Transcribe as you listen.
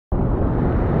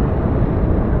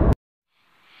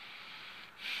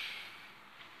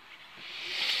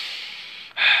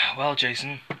Well,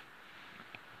 Jason,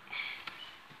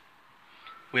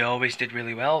 we always did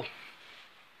really well.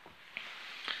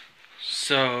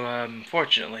 So,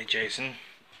 fortunately, Jason,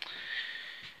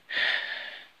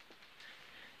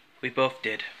 we both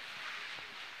did.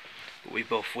 But we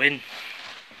both win.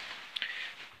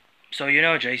 So,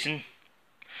 Jason,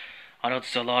 I know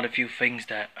there's a lot of few things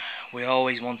that we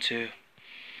always want to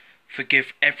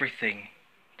forgive everything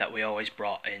that we always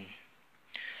brought in.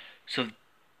 So,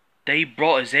 they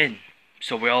brought us in,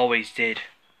 so we always did.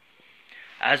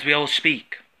 As we all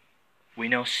speak, we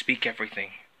now speak everything.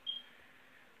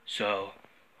 So,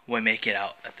 we make it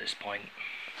out at this point.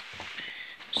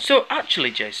 So actually,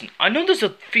 Jason, I know there's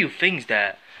a few things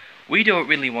that we don't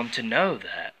really want to know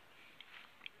that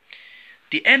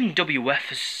the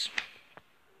MWF is...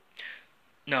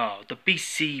 No, the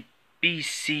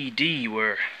BCD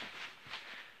were...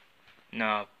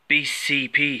 No,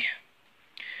 BCP.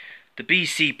 The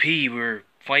BCP were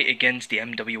fight against the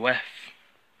MWF.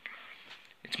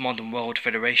 It's Modern World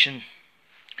Federation.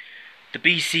 The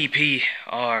BCP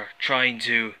are trying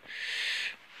to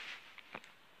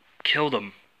kill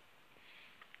them.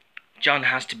 John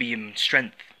has to be in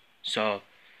strength, so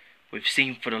we've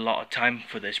seen for a lot of time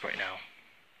for this right now.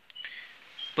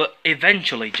 But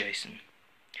eventually, Jason,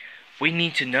 we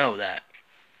need to know that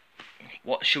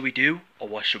what should we do or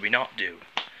what should we not do.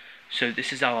 So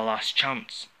this is our last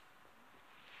chance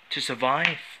to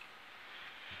survive.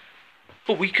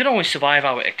 But we can always survive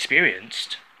our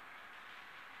experienced.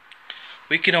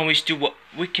 We can always do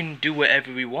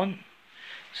whatever we want.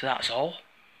 So that's all.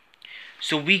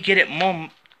 So we get it more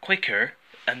quicker,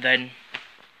 and then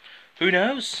who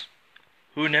knows?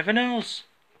 Who never knows?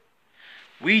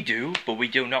 We do, but we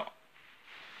do not.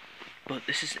 But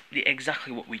this is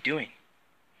exactly what we're doing.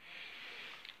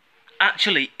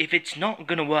 Actually, if it's not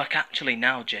gonna work actually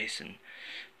now, Jason,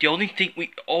 the only thing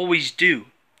we always do,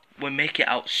 we make it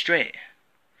out straight.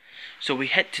 So we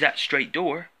head to that straight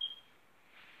door.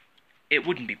 It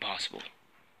wouldn't be possible.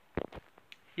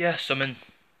 Yeah, Summon.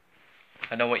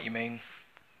 I know what you mean.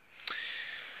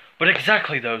 But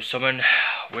exactly though, Summon,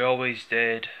 we always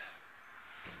did.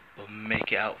 We'll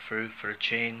make it out through for a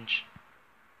change.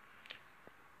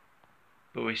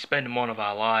 But we spend one of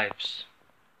our lives.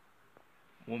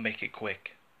 We'll make it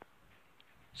quick.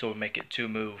 So we'll make it to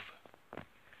move.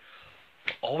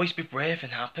 Always be brave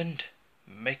and happened.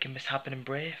 Make a mishappen and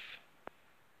brave.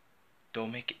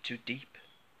 Don't make it too deep.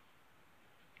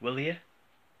 Will you?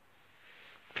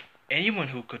 Anyone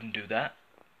who couldn't do that.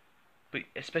 But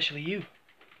especially you.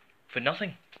 For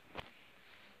nothing.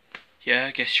 Yeah,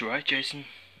 I guess you're right, Jason.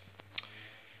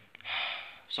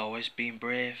 It's always been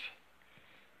brave.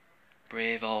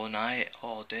 Brave all night,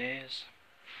 all days.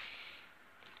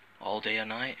 All day or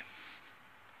night.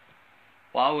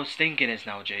 What I was thinking is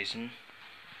now, Jason,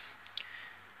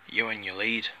 you and your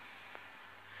lead.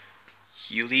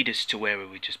 You lead us to where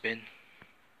we've just been.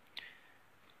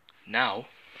 Now,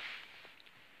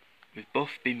 we've both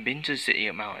been to the City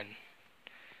of Mountain.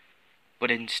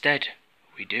 But instead,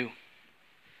 we do.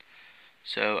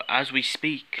 So, as we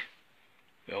speak,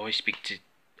 we always speak to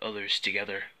others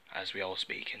together as we all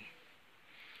speak. And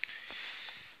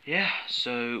yeah,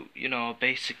 so,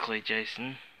 basically,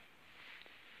 Jason,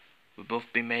 we've both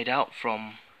been made out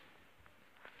from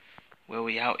where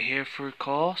we out here for a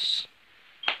course.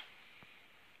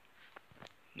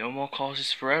 No more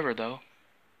courses forever, though.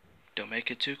 Don't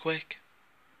make it too quick.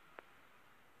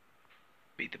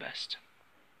 Be the best.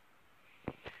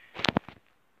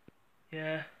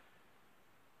 Yeah.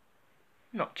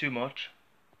 Not too much.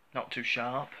 Not too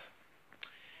sharp.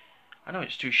 I know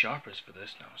it's too sharpers for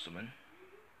this now, Summon.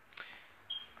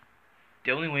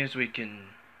 The only ways we can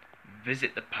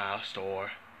visit the past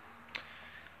or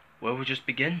where we just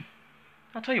begin.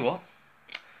 I'll tell you what.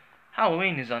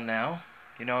 Halloween is on now.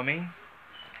 You know what I mean?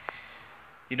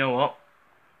 You know what?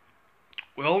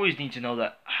 We always need to know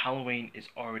that Halloween is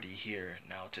already here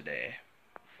now today.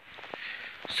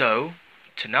 So,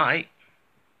 tonight,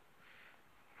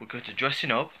 we're going to dressing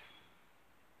up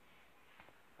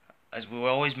as we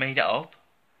always made it up.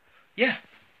 Yeah,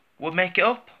 we'll make it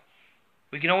up.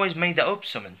 We can always make that up,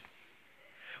 Summon.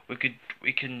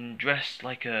 We can dress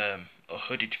like a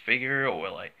hooded figure, or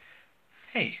like,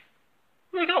 hey,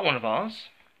 we got one of ours.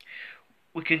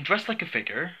 We can dress like a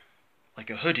figure, like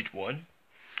a hooded one.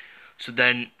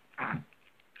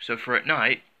 So for at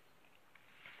night,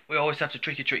 we always have to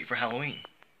trick or treat for Halloween.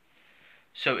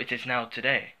 So it is now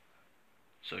today.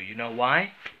 So you know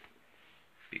why?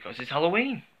 Because it's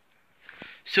Halloween.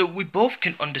 So we both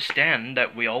can understand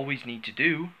that we always need to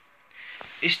do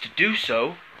is to do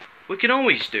so we can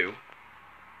always do.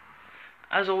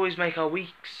 As always, make our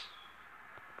weeks.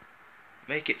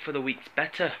 make it for the weeks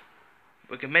better.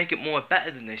 We can make it more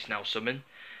better than this now, Summon,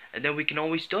 and then we can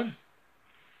always done.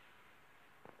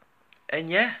 And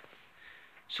yeah,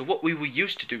 so what we were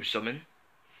used to do, Summon,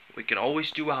 we can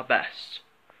always do our best.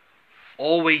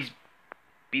 Always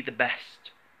be the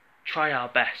best. Try our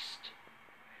best.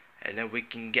 And then we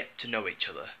can get to know each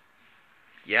other.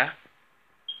 Yeah?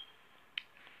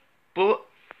 But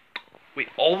we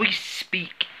always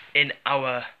speak in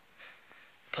our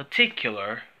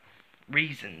particular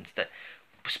reasons, that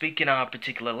speak in our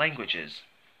particular languages.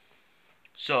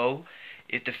 So,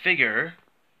 if the figure,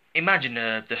 imagine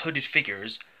the hooded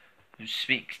figures who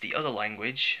speaks the other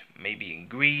language, maybe in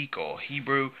Greek or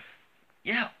Hebrew,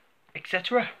 yeah,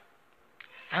 etc.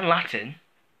 And Latin,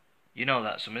 you know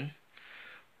that, Summon.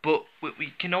 But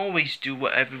we can always do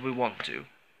whatever we want to.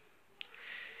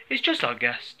 It's just our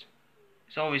guest.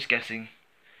 It's always guessing.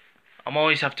 I'm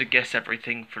always have to guess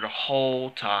everything for the whole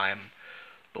time.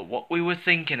 But what we were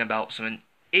thinking about, Summon,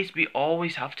 is we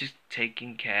always have to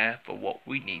taking care for what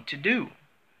we need to do.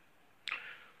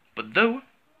 But though,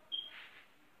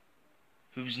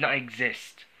 who's not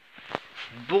exist.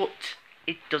 But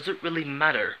it doesn't really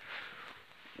matter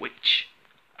which,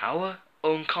 our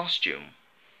own costume.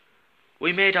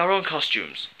 We made our own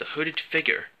costumes, the hooded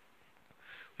figure.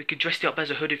 We could dress it up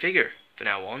as a hooded figure from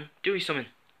now on, do we, Summon?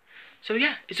 So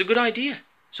yeah, it's a good idea.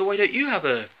 So why don't you have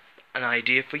an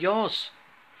idea for yours?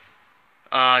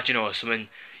 Do you know what, Summon?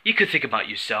 You could think about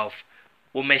yourself.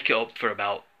 We'll make it up for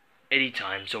about any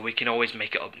time, so we can always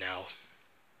make it up now.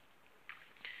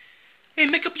 Hey,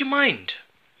 make up your mind.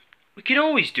 We can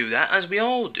always do that, as we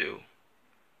all do.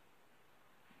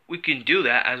 We can do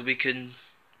that as we can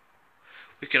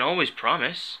always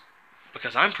promise.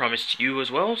 Because I'm promised to you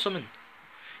as well, Summon.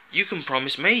 You can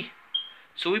promise me.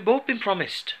 So we've both been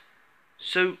promised.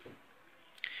 So,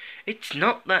 it's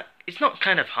not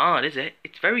kind of hard, is it?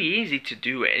 It's very easy to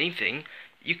do anything.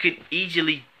 You can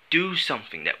easily do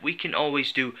something that we can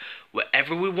always do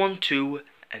wherever we want to,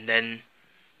 and then,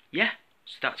 yeah,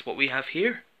 so that's what we have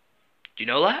here. Do you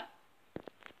know that?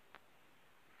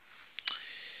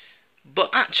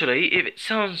 But actually, if it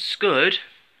sounds good,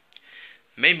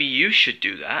 maybe you should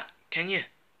do that, can you?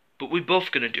 But we're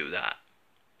both gonna do that,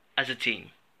 as a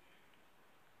team.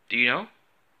 Do you know?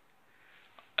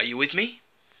 Are you with me?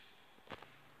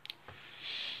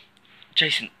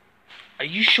 Jason, are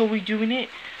you sure we're doing it?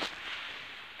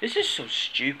 This is so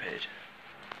stupid.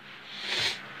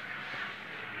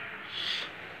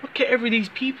 Look at every these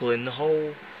people in the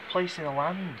whole place in the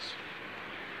lands.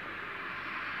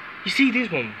 You see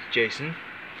this one, Jason?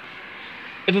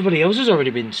 Everybody else has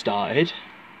already been started.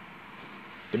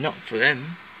 But not for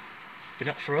them. But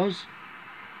not for us.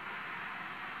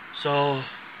 So,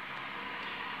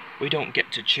 we don't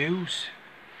get to choose.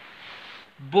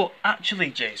 But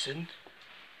actually, Jason,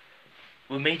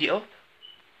 we made it up.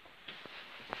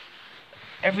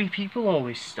 Every people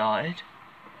always started.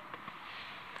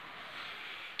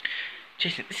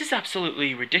 Jason, this is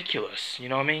absolutely ridiculous, you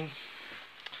know what I mean?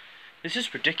 This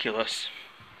is ridiculous.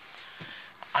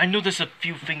 I know there's a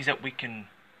few things that we can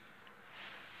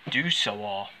do so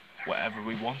or whatever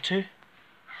we want to.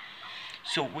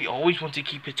 So we always want to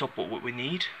keep it up with what we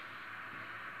need.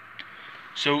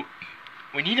 So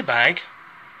we need a bag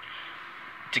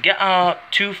to get our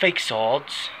 2 fake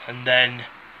swords, and then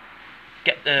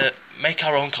make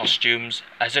our own costumes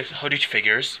as a hooded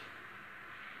figures.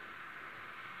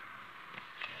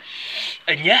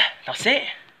 And yeah, that's it.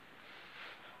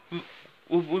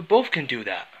 We both can do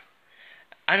that.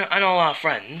 And all our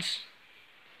friends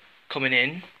coming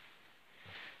in,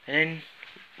 and then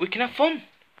we can have fun.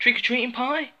 Trick-or-treating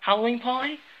party, Halloween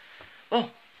party.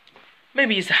 Well,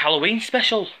 maybe it's a Halloween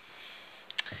special.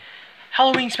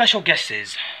 Halloween special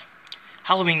guests.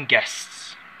 Halloween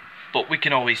guests. But we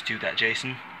can always do that,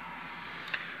 Jason.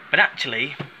 But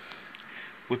actually,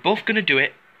 we're both going to do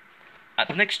it at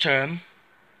the next term.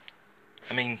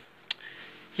 I mean,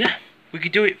 yeah, we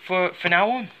could do it for now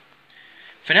on.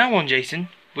 For now on, Jason,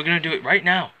 we're going to do it right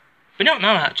now. But not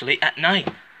now, actually, at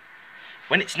night.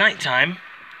 When it's night time,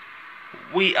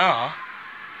 we are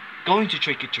going to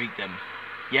trick-or-treat them.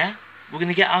 Yeah? We're going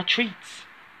to get our treats.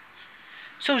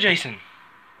 So, Jason,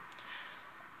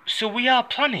 so we are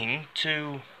planning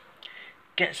to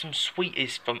get some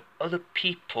sweeties from other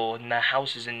people in their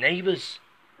houses and neighbours.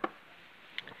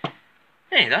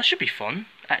 Hey, that should be fun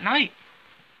at night.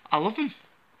 I love them.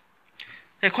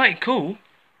 They're quite cool.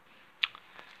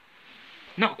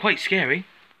 Not quite scary.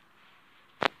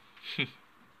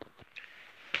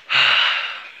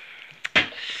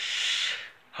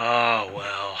 Oh,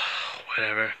 well,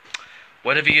 whatever.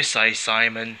 Whatever you say,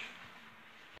 Simon.